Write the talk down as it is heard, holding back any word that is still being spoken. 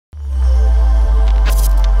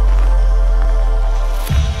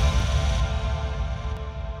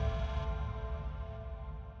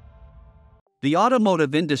The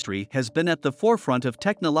automotive industry has been at the forefront of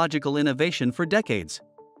technological innovation for decades.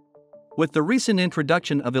 With the recent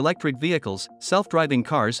introduction of electric vehicles, self-driving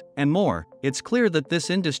cars, and more, it's clear that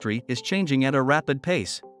this industry is changing at a rapid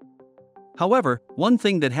pace. However, one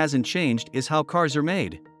thing that hasn't changed is how cars are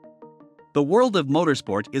made. The world of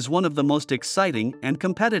motorsport is one of the most exciting and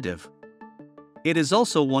competitive. It is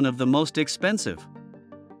also one of the most expensive.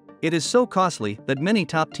 It is so costly that many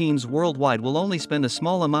top teams worldwide will only spend a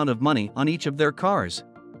small amount of money on each of their cars.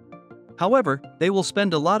 However, they will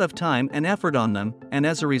spend a lot of time and effort on them, and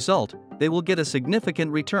as a result, they will get a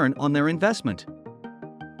significant return on their investment.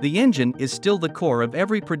 The engine is still the core of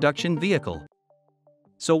every production vehicle.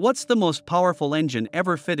 So what's the most powerful engine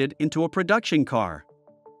ever fitted into a production car?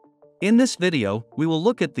 In this video, we will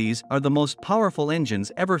look at these are the most powerful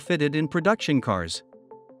engines ever fitted in production cars.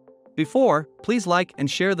 Please like and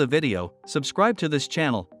share the video, subscribe to this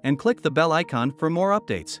channel, and click the bell icon for more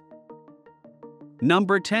updates.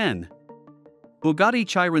 Number 10. Bugatti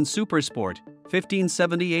Chiron Supersport,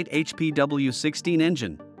 1578 HP W16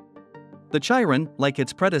 engine. The Chiron, like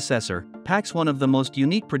its predecessor, packs one of the most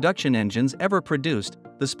unique production engines ever produced.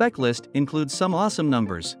 The spec list includes some awesome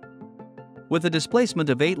numbers. With a displacement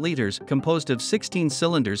of 8 liters composed of 16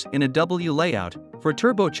 cylinders in a W layout, for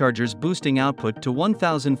turbochargers boosting output to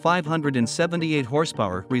 1,578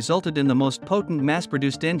 horsepower resulted in the most potent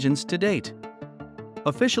mass-produced engines to date.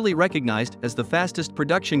 Officially recognized as the fastest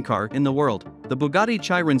production car in the world, the Bugatti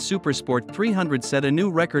Chiron Supersport 300 set a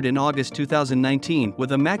new record in August 2019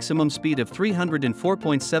 with a maximum speed of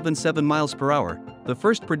 304.77 miles per hour, the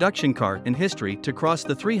first production car in history to cross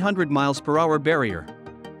the 300 miles per hour barrier.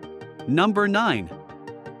 Number 9.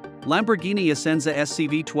 Lamborghini Essenza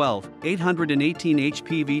SCV12, 818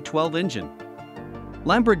 HP V12 engine.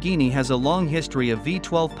 Lamborghini has a long history of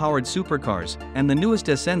V12-powered supercars, and the newest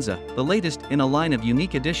Essenza, the latest in a line of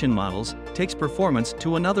unique edition models, takes performance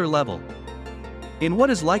to another level. In what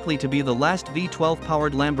is likely to be the last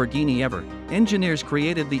V12-powered Lamborghini ever, engineers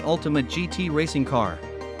created the ultimate GT racing car.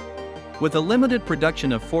 With a limited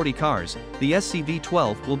production of 40 cars, the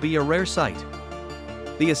SCV12 will be a rare sight.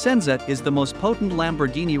 The Essenza is the most potent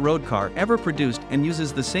Lamborghini road car ever produced and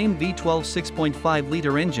uses the same V12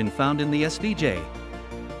 6.5-liter engine found in the SVJ.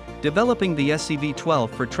 Developing the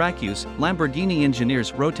SCV12 for track use, Lamborghini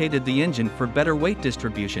engineers rotated the engine for better weight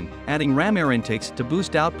distribution, adding ram air intakes to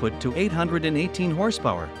boost output to 818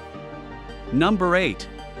 horsepower. Number 8.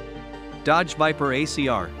 Dodge Viper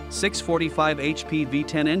ACR, 645 HP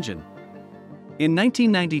V10 engine. In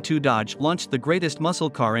 1992, Dodge launched the greatest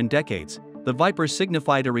muscle car in decades. The Viper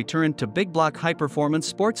signified a return to big block high-performance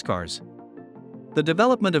sports cars. The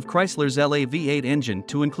development of Chrysler's LA V8 engine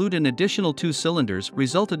to include an additional 2 cylinders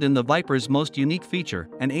resulted in the Viper's most unique feature,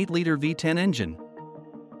 an 8-liter V10 engine.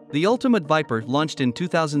 The Ultimate Viper launched in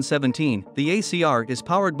 2017, the ACR is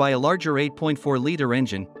powered by a larger 8.4-liter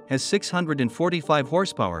engine, has 645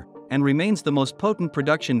 horsepower, and remains the most potent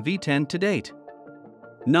production V10 to date.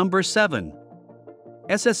 Number 7.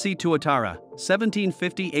 SSC Tuatara,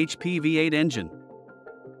 1750 HP V8 engine.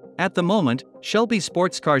 At the moment, Shelby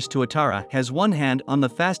Sports Cars Tuatara has one hand on the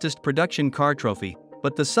fastest production car trophy,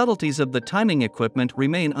 but the subtleties of the timing equipment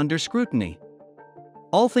remain under scrutiny.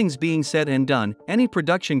 All things being said and done, any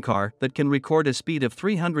production car that can record a speed of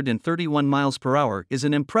 331 miles per hour is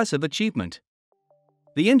an impressive achievement.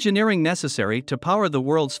 The engineering necessary to power the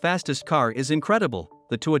world's fastest car is incredible.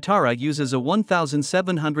 The Tuatara uses a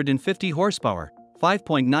 1,750 horsepower,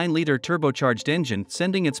 5.9-liter turbocharged engine,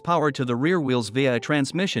 sending its power to the rear wheels via a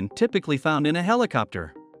transmission typically found in a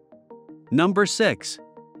helicopter. Number 6.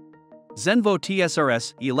 Zenvo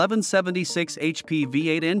TSRS 1176 HP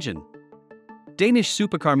V8 engine. Danish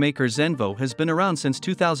supercar maker Zenvo has been around since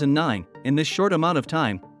 2009. In this short amount of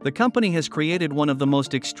time, the company has created one of the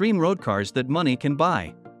most extreme road cars that money can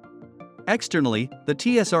buy. Externally, the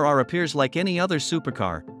TSRR appears like any other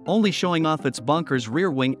supercar, only showing off its bonkers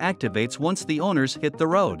rear wing activates once the owners hit the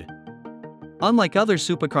road. Unlike other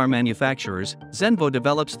supercar manufacturers, Zenvo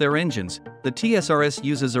develops their engines. The TSRS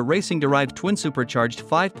uses a racing-derived twin-supercharged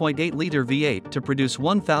 5.8-liter V8 to produce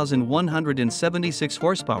 1,176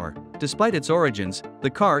 horsepower. Despite its origins,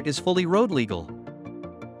 the car is fully road legal.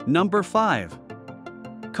 Number 5.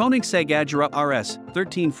 Koenigsegg Agera RS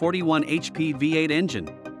 1341 HP V8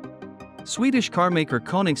 engine. Swedish carmaker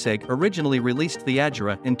Koenigsegg originally released the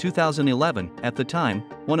Agera in 2011, at the time,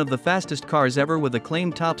 one of the fastest cars ever with a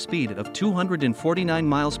claimed top speed of 249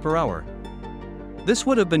 miles per hour. This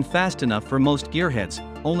would have been fast enough for most gearheads,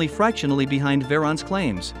 only fractionally behind Veyron's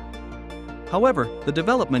claims. However, the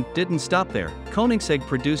development didn't stop there. Koenigsegg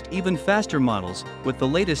produced even faster models, with the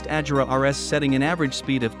latest Agera RS setting an average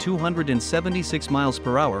speed of 276 miles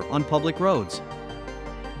per hour on public roads.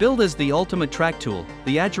 Billed as the ultimate track tool,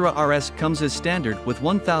 the Agera RS comes as standard with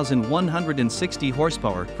 1,160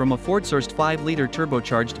 horsepower from a Ford-sourced 5-liter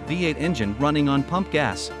turbocharged V8 engine running on pump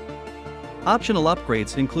gas. Optional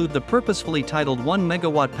upgrades include the purposefully titled 1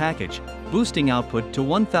 megawatt package, boosting output to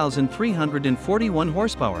 1,341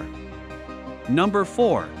 horsepower. Number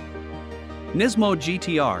 4. Nismo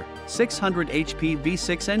GT-R 600 HP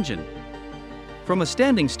V6 engine. From a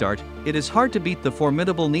standing start, it is hard to beat the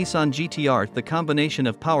formidable Nissan GT-R. The combination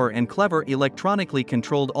of power and clever electronically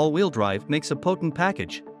controlled all-wheel drive makes a potent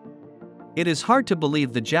package. It is hard to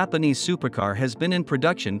believe the Japanese supercar has been in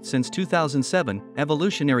production since 2007.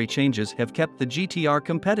 Evolutionary changes have kept the GT-R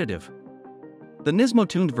competitive. The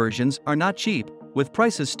Nismo-tuned versions are not cheap, with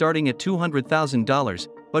prices starting at $200,000,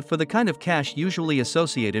 but for the kind of cash usually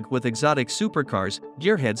associated with exotic supercars,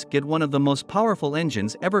 gearheads get one of the most powerful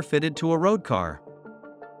engines ever fitted to a road car.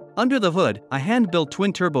 Under the hood, a hand-built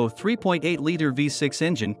twin-turbo 3.8-liter V6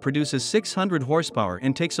 engine produces 600 horsepower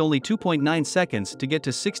and takes only 2.9 seconds to get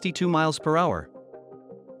to 62 miles per hour.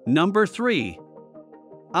 Number 3.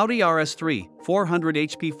 Audi RS3 400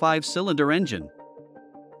 HP 5-cylinder engine.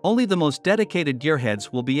 Only the most dedicated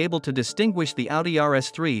gearheads will be able to distinguish the Audi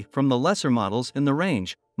RS3 from the lesser models in the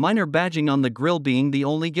range, minor badging on the grille being the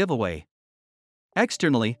only giveaway.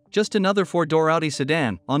 Externally, just another four-door Audi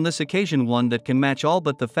sedan, on this occasion one that can match all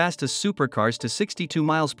but the fastest supercars to 62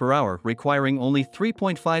 miles per hour, requiring only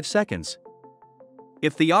 3.5 seconds.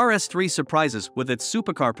 If the RS3 surprises with its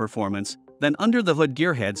supercar performance, then under-the-hood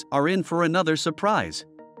gearheads are in for another surprise.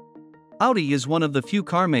 Audi is one of the few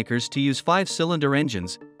car makers to use 5-cylinder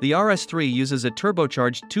engines. The RS3 uses a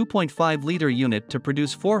turbocharged 2.5-liter unit to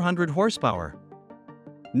produce 400 horsepower.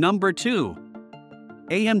 Number 2.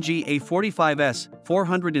 AMG A45S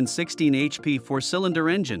 416 HP 4-cylinder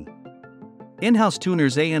engine. In-house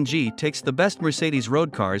tuners AMG takes the best Mercedes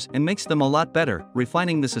road cars and makes them a lot better,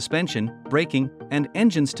 refining the suspension, braking, and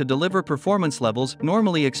engines to deliver performance levels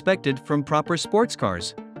normally expected from proper sports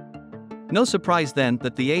cars. No surprise then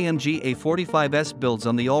that the AMG A45S builds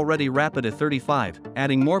on the already rapid A35,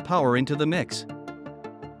 adding more power into the mix.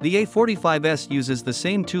 The A45S uses the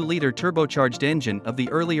same 2-liter turbocharged engine of the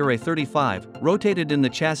earlier A35, rotated in the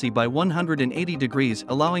chassis by 180 degrees,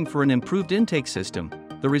 allowing for an improved intake system.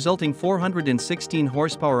 The resulting 416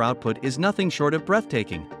 horsepower output is nothing short of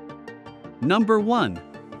breathtaking. Number 1.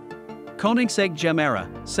 Koenigsegg Gemera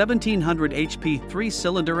 1700 HP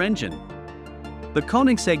 3-cylinder engine. The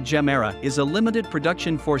Koenigsegg Gemera is a limited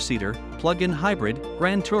production 4-seater, plug-in hybrid,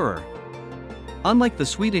 Grand Tourer. Unlike the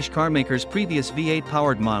Swedish carmaker's previous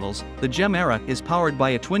V8-powered models, the Gemera is powered by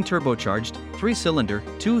a twin-turbocharged, 3-cylinder,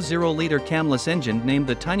 2.0-liter camless engine named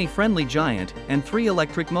the Tiny Friendly Giant, and 3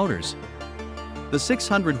 electric motors. The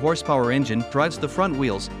 600-horsepower engine drives the front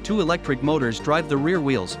wheels, 2 electric motors drive the rear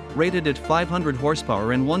wheels, rated at 500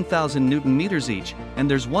 horsepower and 1,000 Newton-meters each,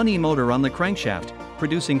 and there's one e-motor on the crankshaft,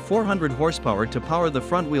 producing 400 horsepower to power the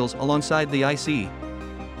front wheels alongside the ICE.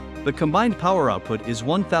 The combined power output is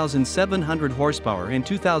 1,700 horsepower and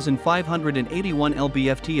 2,581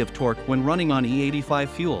 lb-ft of torque when running on E85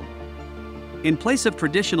 fuel. In place of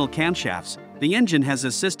traditional camshafts, the engine has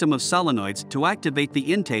a system of solenoids to activate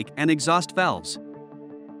the intake and exhaust valves.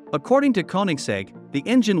 According to Koenigsegg, the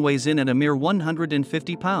engine weighs in at a mere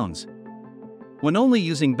 150 pounds. When only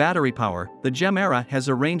using battery power, the Gemera has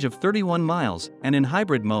a range of 31 miles, and in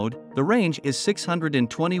hybrid mode, the range is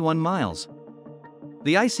 621 miles.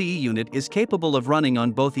 The ICE unit is capable of running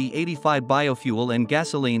on both E85 biofuel and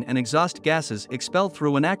gasoline, and exhaust gases expelled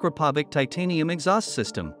through an aquapobic titanium exhaust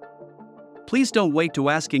system. Please don't wait to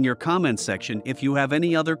ask in your comments section if you have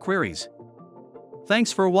any other queries.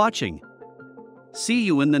 Thanks for watching. See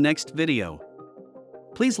you in the next video.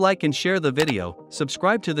 Please like and share the video,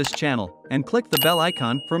 subscribe to this channel, and click the bell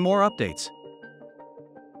icon for more updates.